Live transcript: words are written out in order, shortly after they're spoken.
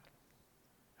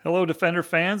Hello, Defender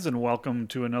fans, and welcome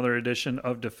to another edition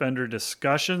of Defender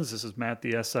Discussions. This is Matt,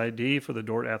 the SID for the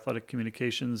Dort Athletic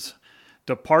Communications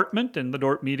Department and the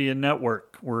Dort Media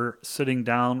Network. We're sitting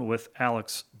down with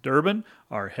Alex Durbin,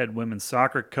 our head women's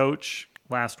soccer coach.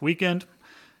 Last weekend,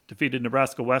 defeated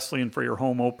Nebraska Wesleyan for your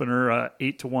home opener,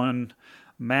 8-1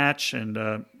 match, and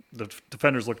the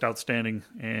defenders looked outstanding.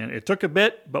 And it took a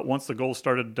bit, but once the goals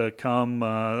started to come,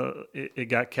 it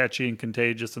got catchy and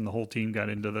contagious, and the whole team got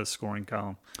into the scoring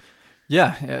column.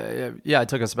 Yeah. It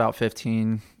took us about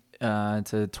 15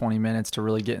 to 20 minutes to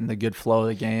really get in the good flow of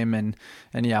the game. And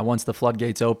yeah, once the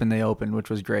floodgates opened, they opened, which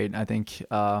was great. I think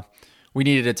we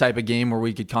needed a type of game where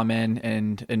we could come in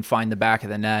and find the back of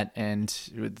the net, and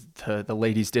the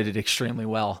ladies did it extremely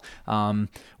well.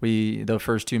 The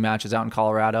first two matches out in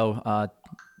Colorado,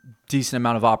 decent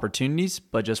amount of opportunities,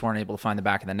 but just weren't able to find the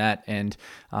back of the net. And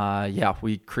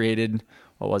we created,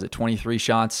 23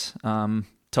 shots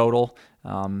total.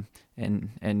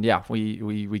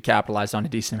 We capitalized on a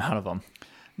decent amount of them.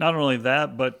 Not only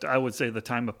that, but I would say the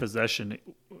time of possession,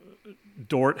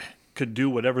 Dort could do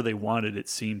whatever they wanted, it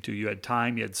seemed to. You had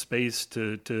time, you had space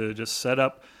to just set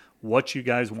up what you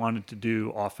guys wanted to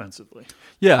do offensively.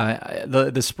 Yeah,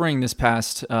 the spring this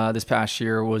past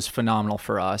year was phenomenal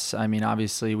for us. I mean,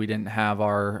 obviously we didn't have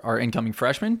our incoming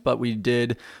freshmen, but we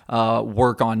did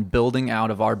work on building out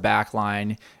of our back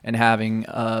line and having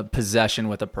possession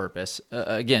with a purpose.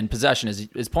 Again, possession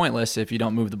is pointless if you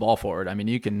don't move the ball forward. I mean,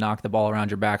 you can knock the ball around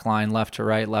your back line left to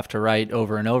right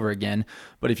over and over again,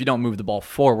 but if you don't move the ball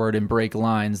forward and break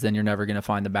lines, then you're never going to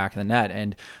find the back of the net.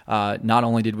 And not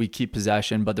only did we keep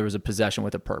possession, but there was a possession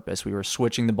with a purpose. We were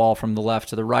switching the ball from the left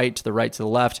to the right to the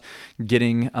left,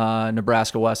 getting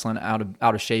Nebraska Wesleyan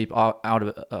out of shape, out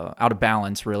of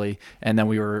balance, really. And then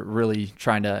we were really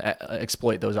trying to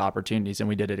exploit those opportunities, and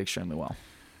we did it extremely well.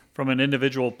 From an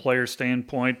individual player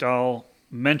standpoint, I'll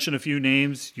mention a few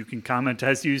names. You can comment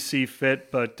as you see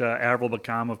fit, but Avril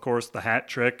Bakam, of course, the hat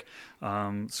trick,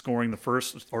 scoring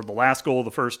the last goal of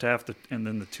the first half, and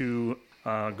then the two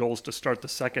goals to start the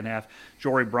second half.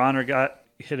 Jory Bronner got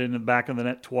hit in the back of the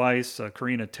net twice.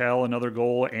 Karina Tell, another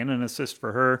goal and an assist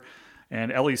for her.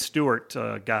 And Ellie Stewart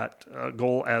got a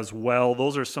goal as well.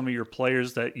 Those are some of your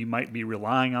players that you might be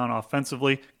relying on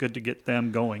offensively. Good to get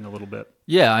them going a little bit.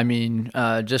 Yeah, I mean,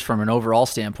 just from an overall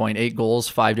standpoint, 8 goals,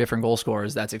 5 different goal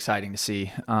scorers, that's exciting to see.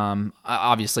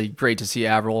 Obviously, great to see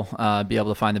Avril be able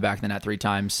to find the back of the net 3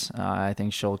 times. I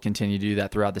think she'll continue to do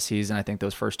that throughout the season. I think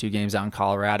those first 2 games out in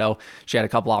Colorado, she had a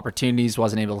couple opportunities,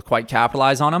 wasn't able to quite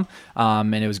capitalize on them,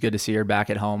 and it was good to see her back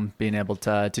at home being able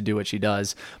to do what she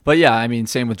does. But yeah, I mean,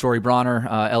 same with Jory Bronner,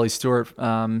 Ellie Stewart.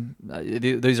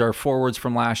 These are forwards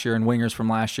from last year and wingers from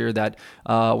last year that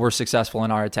were successful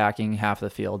in our attacking half of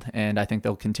the field, and I think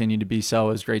they'll continue to be so.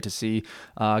 It was great to see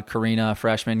Karina,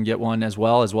 freshman, get one as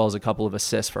well as a couple of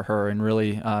assists for her. And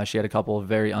really, she had a couple of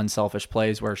very unselfish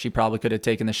plays where she probably could have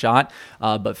taken the shot,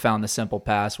 but found the simple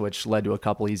pass, which led to a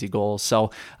couple easy goals.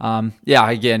 So,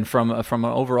 again, from an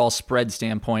overall spread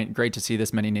standpoint, great to see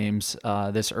this many names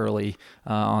this early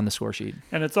on the score sheet.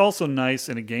 And it's also nice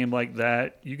in a game like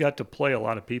that, you got to play a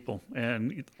lot of people,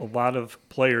 and a lot of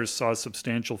players saw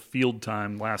substantial field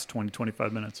time last 20,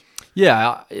 25 minutes.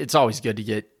 Yeah, it's always good to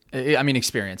get,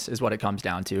 experience is what it comes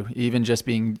down to. Even just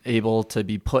being able to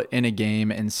be put in a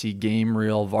game and see game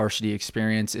real varsity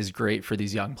experience is great for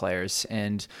these young players,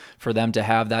 and for them to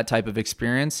have that type of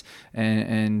experience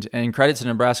and credit to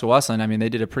Nebraska Wesleyan. I mean, they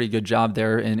did a pretty good job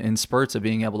there in spurts of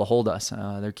being able to hold us.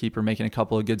 Their keeper making a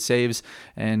couple of good saves,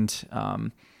 and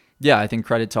I think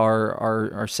credit to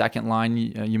our second line,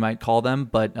 you might call them,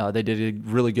 but they did a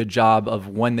really good job of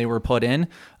when they were put in,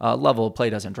 level of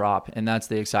play doesn't drop, and that's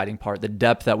the exciting part. The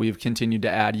depth that we've continued to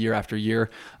add year after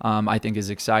year, I think is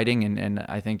exciting, and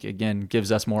I think, again,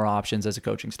 gives us more options as a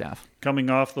coaching staff. Coming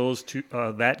off those two,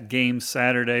 that game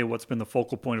Saturday, what's been the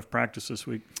focal point of practice this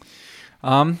week?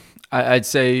 I'd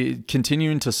say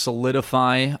continuing to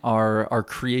solidify our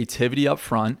creativity up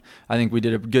front. I think we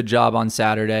did a good job on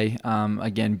Saturday.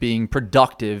 Again, being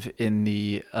productive in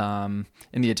the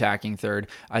attacking third.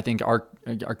 I think our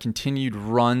continued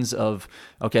runs of,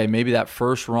 maybe that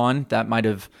first run that might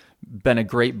have been a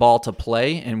great ball to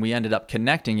play and we ended up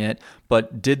connecting it,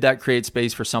 but did that create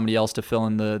space for somebody else to fill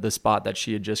in the spot that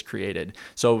she had just created?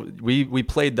 So we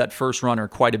played that first runner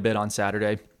quite a bit on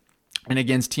Saturday. And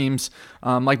against teams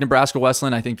like Nebraska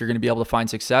Wesleyan, I think you're going to be able to find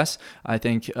success. I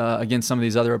think against some of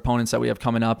these other opponents that we have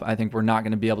coming up, I think we're not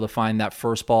going to be able to find that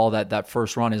first ball that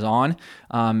first run is on,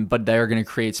 but they're going to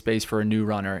create space for a new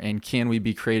runner. And can we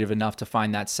be creative enough to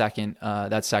find that second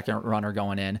runner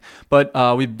going in?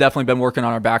 But we've definitely been working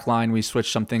on our back line. We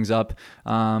switched some things up.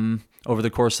 over the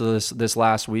course of this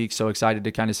last week. So excited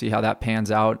to kind of see how that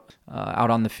pans out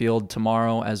on the field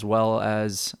tomorrow, as well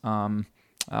as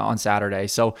on Saturday.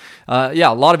 So a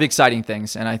lot of exciting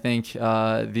things. And I think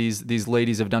these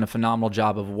ladies have done a phenomenal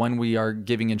job of, when we are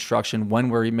giving instruction, when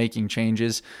we're making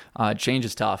changes. Change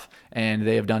is tough, and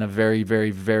they have done a very,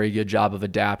 very, very good job of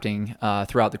adapting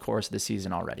throughout the course of the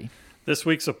season already. This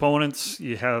week's opponents,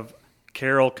 you have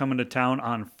Carroll coming to town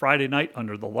on Friday night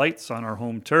under the lights on our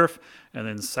home turf. And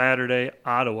then Saturday,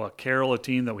 Ottawa. Carroll, a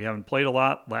team that we haven't played a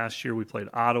lot. Last year we played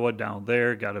Ottawa down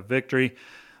there, got a victory.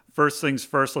 First things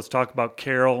first, let's talk about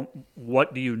Carroll.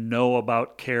 What do you know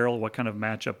about Carroll? What kind of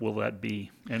matchup will that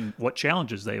be? And what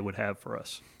challenges they would have for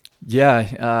us?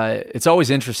 Yeah, it's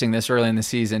always interesting this early in the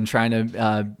season, trying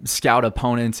to scout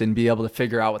opponents and be able to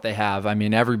figure out what they have. I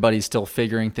mean, everybody's still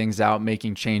figuring things out,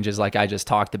 making changes like I just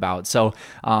talked about. So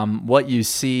what you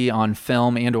see on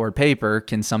film and or paper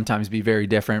can sometimes be very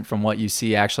different from what you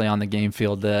see actually on the game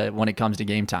field when it comes to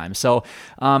game time. So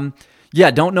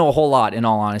don't know a whole lot, in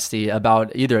all honesty,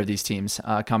 about either of these teams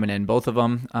coming in. Both of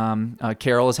them,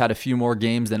 Carroll has had a few more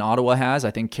games than Ottawa has.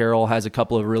 I think Carroll has a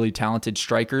couple of really talented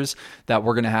strikers that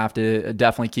we're going to have to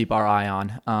definitely keep our eye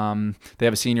on. They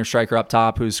have a senior striker up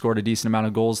top who's scored a decent amount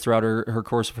of goals throughout her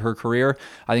course of her career.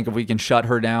 I think if we can shut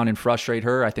her down and frustrate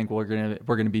her, I think we're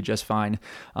gonna be just fine.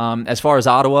 As far as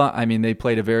Ottawa, I mean, they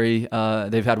played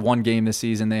they've had one game this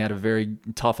season. They had a very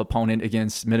tough opponent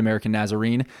against Mid-American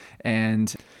Nazarene,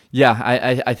 and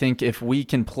I think if we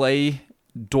can play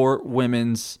Dordt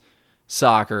women's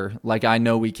soccer like I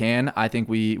know we can, I think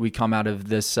we come out of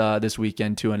this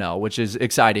weekend 2-0, which is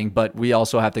exciting. But we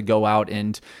also have to go out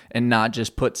and not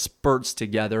just put spurts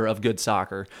together of good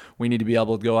soccer. We need to be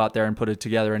able to go out there and put it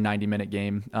together a 90-minute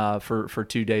game for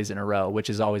 2 days in a row, which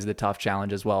is always the tough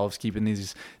challenge as well, of keeping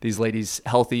these ladies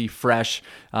healthy, fresh,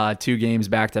 2 games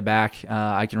back to back.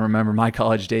 I can remember my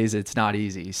college days; it's not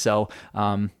easy. So.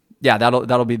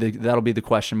 That'll be the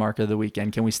question mark of the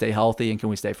weekend. Can we stay healthy and can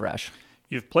we stay fresh?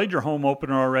 You've played your home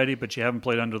opener already, but you haven't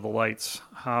played under the lights.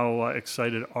 How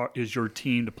excited is your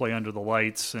team to play under the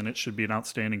lights? And it should be an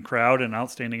outstanding crowd and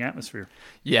outstanding atmosphere.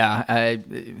 Yeah,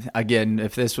 again,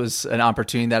 if this was an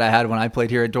opportunity that I had when I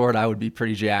played here at Dordt, I would be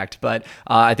pretty jacked. But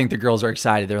I think the girls are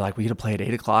excited. They're like, we get to play at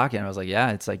 8 o'clock? And I was like,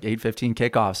 yeah, it's like 8:15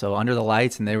 kickoff. So under the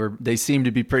lights, and they seemed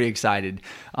to be pretty excited.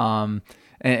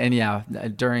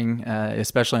 During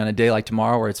especially on a day like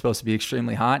tomorrow where it's supposed to be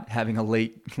extremely hot, having a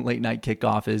late night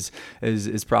kickoff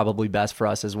is probably best for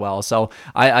us as well. So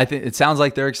I think it sounds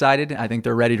like they're excited. I think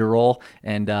they're ready to roll,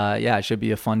 and it should be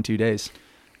a fun 2 days.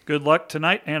 Good luck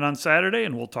tonight and on Saturday,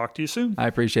 and we'll talk to you soon. I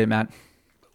appreciate it, Matt.